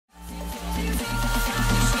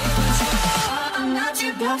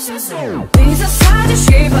Ты засадишь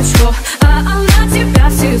ей в очко, а она тебя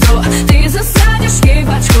в СИЗО. Ты засадишь ей в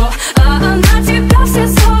очко, а она тебя в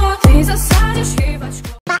СИЗО. Ты засадишь ей в очко.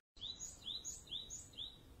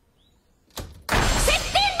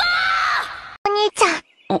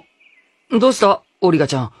お、どうしたオリガ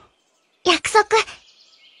ちゃん。約束、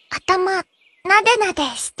頭、なでなで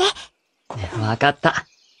して。わかった。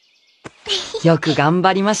よく頑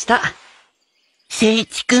張りました。聖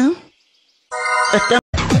一くん。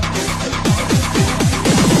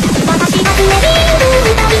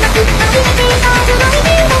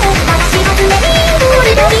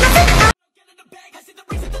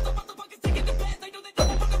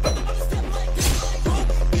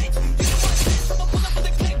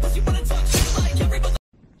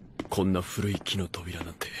こんな古い木の扉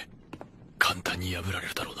なんて簡単に破られ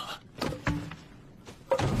るだろうな。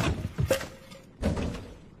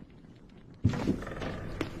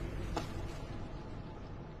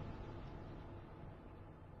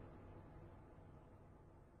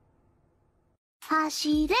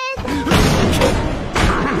走れ。こ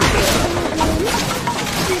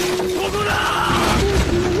こだ。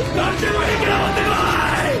何でもいいから待ってこ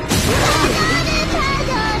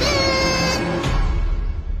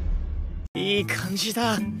い。いい感じ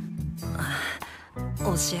だ。教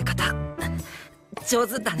え方上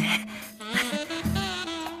手だね。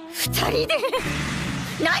二人で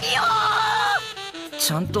何を。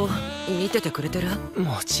ちゃんと見ててくれてる？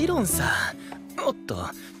もちろんさ。おっと、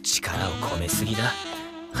力を込めすぎだ。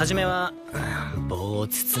はじめは棒を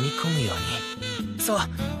包み込むように。そう、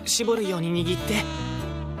絞るように握って。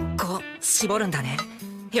こう絞るんだね。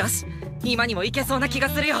よし、今にもいけそうな気が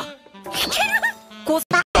するよ。いける。こう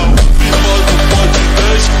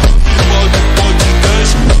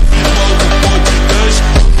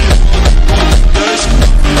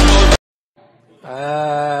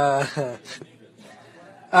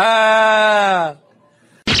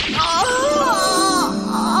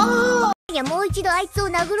いや、もう一度あいつを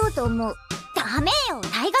殴ろうと思う。ダメよ、退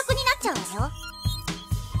学になっちゃうわよ。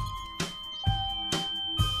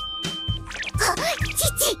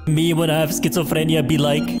父 Me when I have schizophrenia be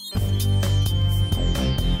like.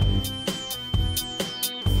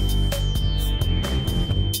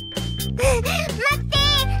 待って、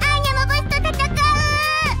アーニャのブスと戦う。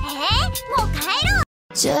もう帰ろう。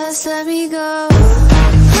 Just let me go.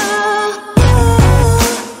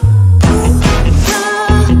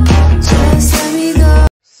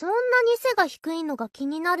 そんなに背が低いのが気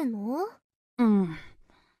になるの？うん。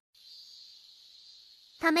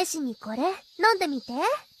試しにこれ、飲んでみて。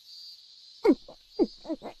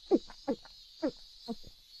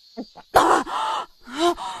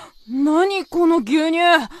何この牛乳。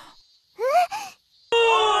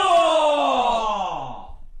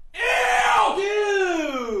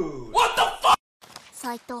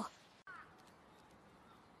斉藤。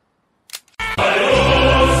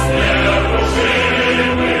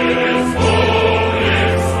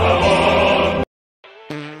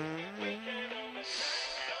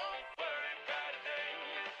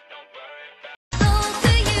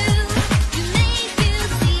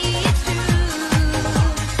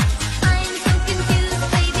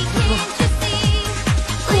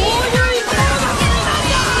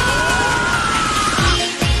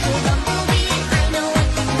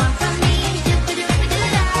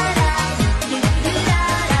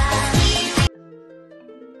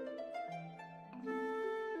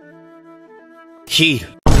ヒール。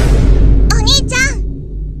お兄ちゃん。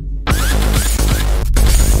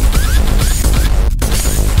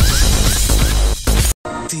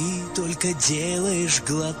Ты только делаешь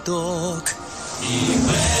глоток.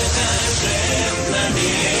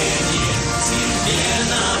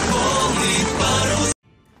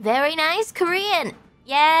 Very nice Korean.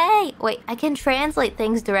 Yay! Wait, I can translate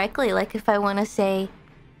things directly, like if I want to say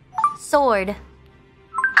sword.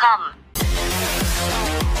 Come.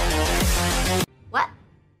 What?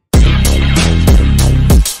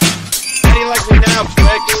 How do you like me now,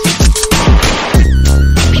 Flex?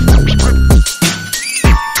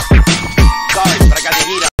 Sorry, but I got the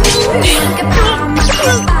heat up.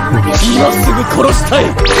 今すぐ殺したい。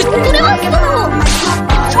それは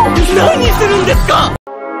何するんですか。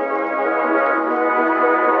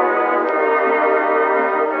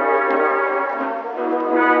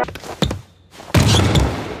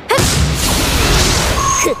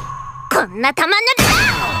こんな玉塗りだ。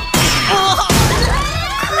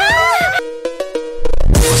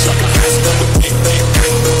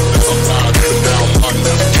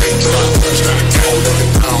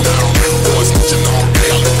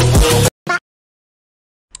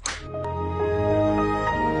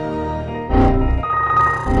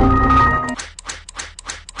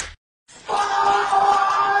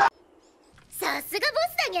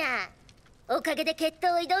けで決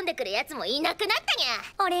闘を挑んでくるやつもいなくなったに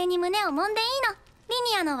ゃ。お礼に胸を揉んでいいの、リ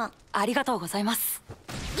ニアの。ありがとうございます。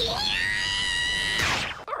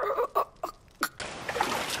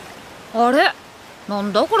あれ、な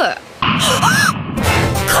んだこれ。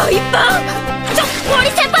海パン。森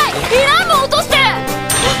先輩、エラーム落として。何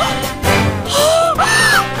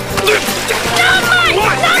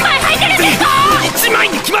枚入ってるんですか。1枚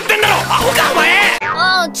に決まってんだろ、アホかお前。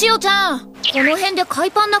ああ、千代ちゃん、この辺で海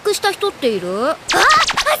パンなくした人っている？あ、そ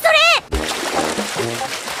れ。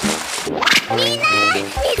みんな、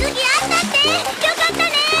水着あったって。よかった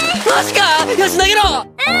ね。マジか。よし投げろ。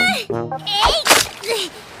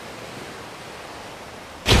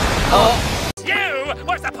You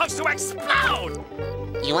were supposed to explode!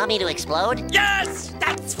 You want me to explode? Yes!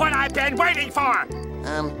 That's what I've been waiting for!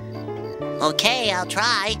 Okay, I'll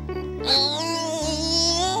try.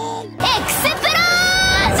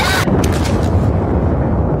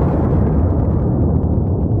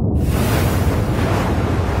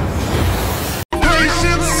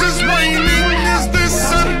 Patience is waning, is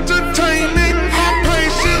this entertaining?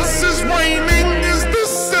 Patience is waning, is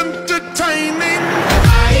this entertaining?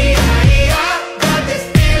 I got this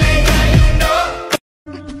feeling, you know.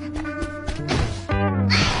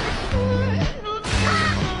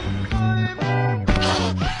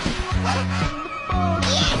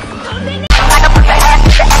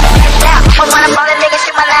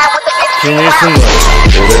 気にすんな、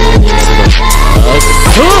俺の苦手だ。あっ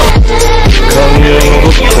そう考え残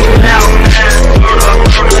った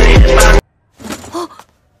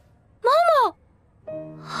マ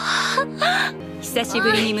マ。久し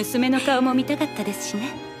ぶりに娘の顔も見たかったですし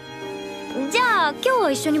ね。じゃあ今日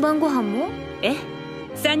は一緒に晩ご飯も？え、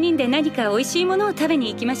3人で何か美味しいものを食べ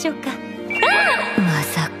に行きましょうか。マ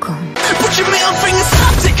ザコン。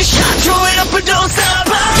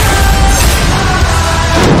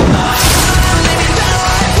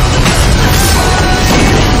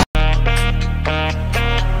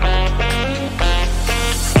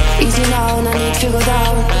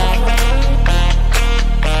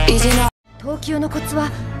投球のコツは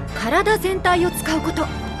体全体を使うこと。こ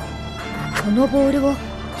のボールを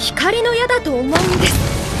光の矢だと思うんで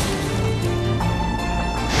す。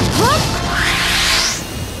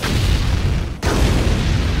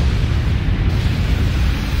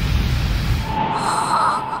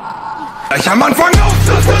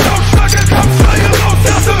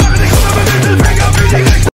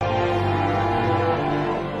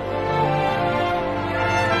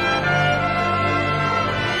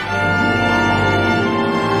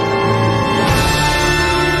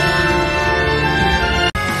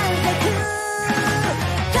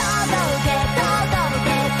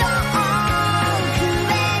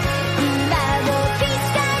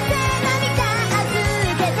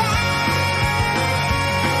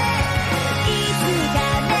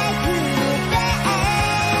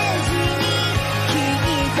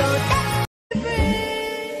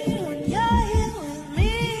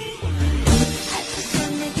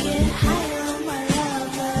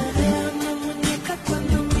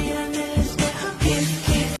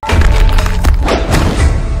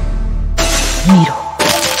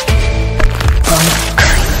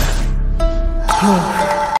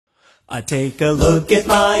I take a look at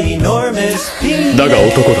my enormous penis だが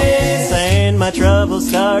男だ and my troubles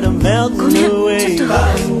start to melt away.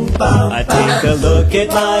 I take a look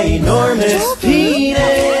at my enormous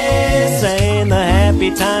penis and the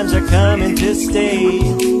happy times are coming to stay.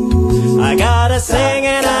 I gotta sing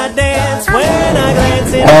and I dance when I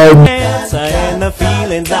glance in my pants and the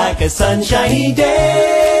feeling's like a sunshiny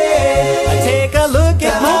day. I take a look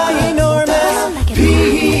at my enormous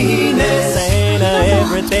penis and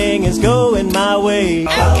everything is going my way.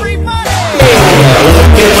 Everybody!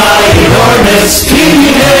 Look at my enormous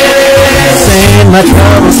penis and my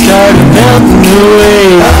troubles start melting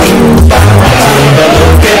away. Take a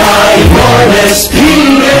look at my enormous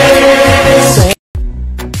penis.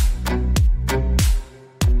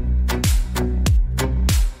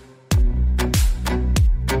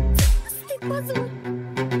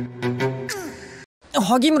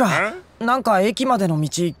 萩村、なんか駅までの道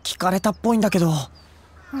聞かれたっぽいんだけど。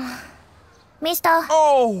Mister,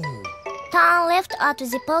 turn left at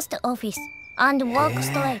the post office and walk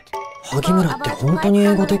straight. 萩村って本当に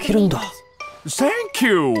英語できるんだ。Thank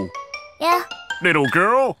you, Yeah. little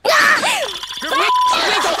girl.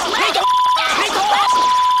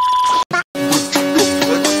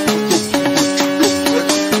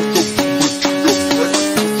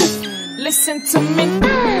 Listen to me.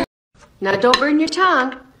 Now don't burn your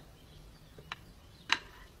tongue.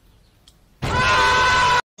 好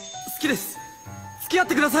きです。付き合っ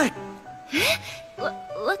てください。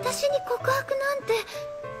私に告白なんて。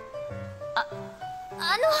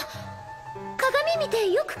鏡見て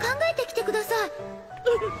よく考えてきてください。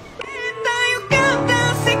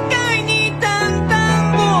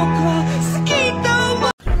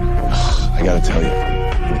I gotta tell you,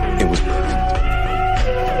 it was perfect.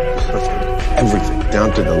 Everything,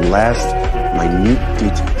 down to the last minute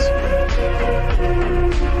details.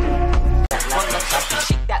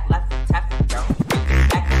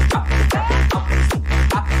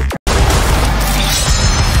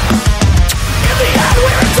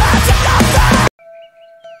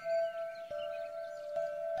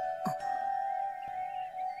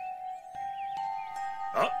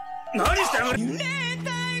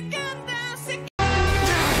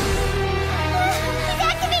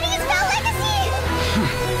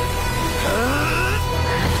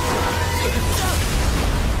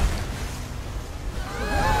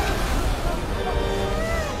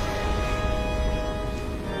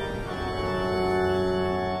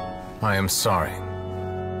 I am sorry.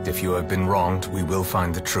 If you have been wronged, we will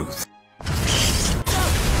find the truth.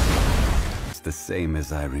 It's the same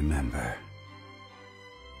as I remember.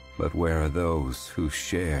 But where are those who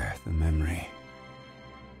share the memory?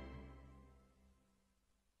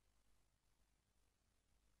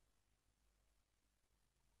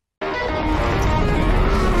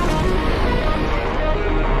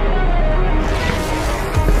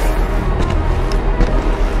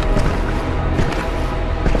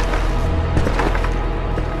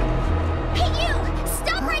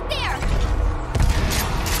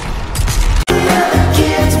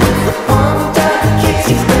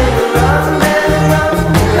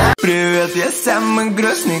 Привет, я самый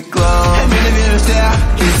грустный клоун. Ненавижу всех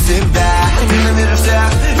и себя. Ненавижу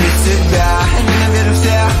всех и себя. Ненавижу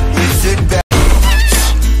всех и себя.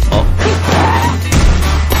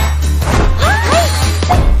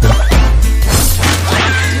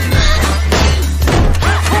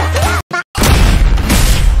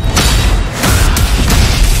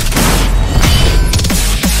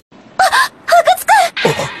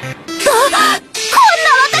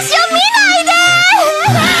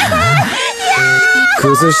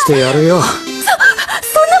 Кузуしてやるよ。そんな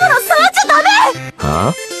もの触っちゃダメ。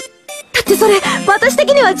は？だってそれ私的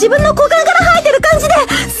には自分の股間から生えてる感じで、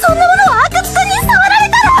そんなものを赤津くんに触られ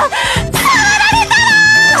た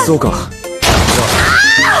らそうか。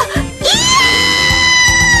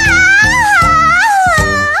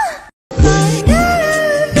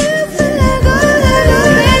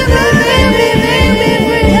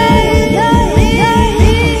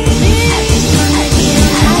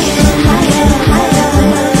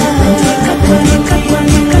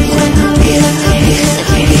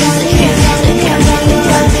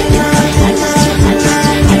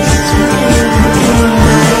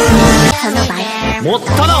持っ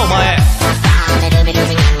たなお前。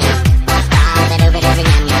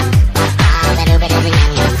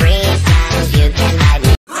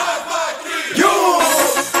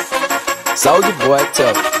Soldier boy,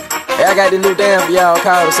 tough. Hey, I got this new damn for y'all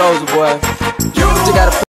called the Soldier Boy. Just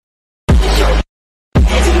gotta.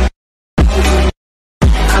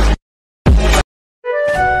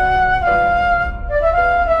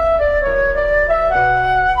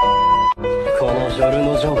 このジョル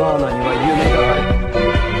ノ・ジョバーナには夢がある。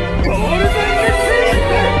ゴールデンレ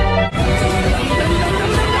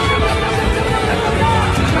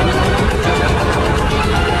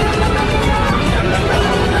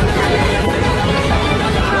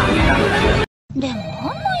でも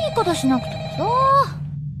あんないいことしなくてもさ。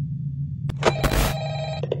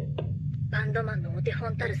バンドマンのお手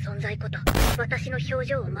本たる存在こと、私の表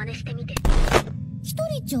情を真似してみて。ひと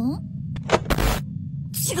りちゃん？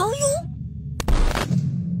違うよ。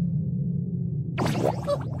お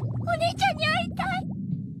姉ちゃんに会いたい。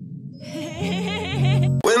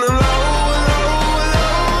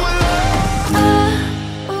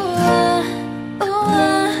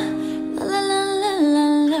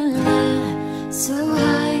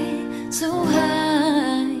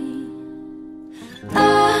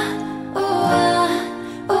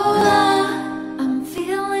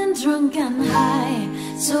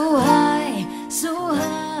So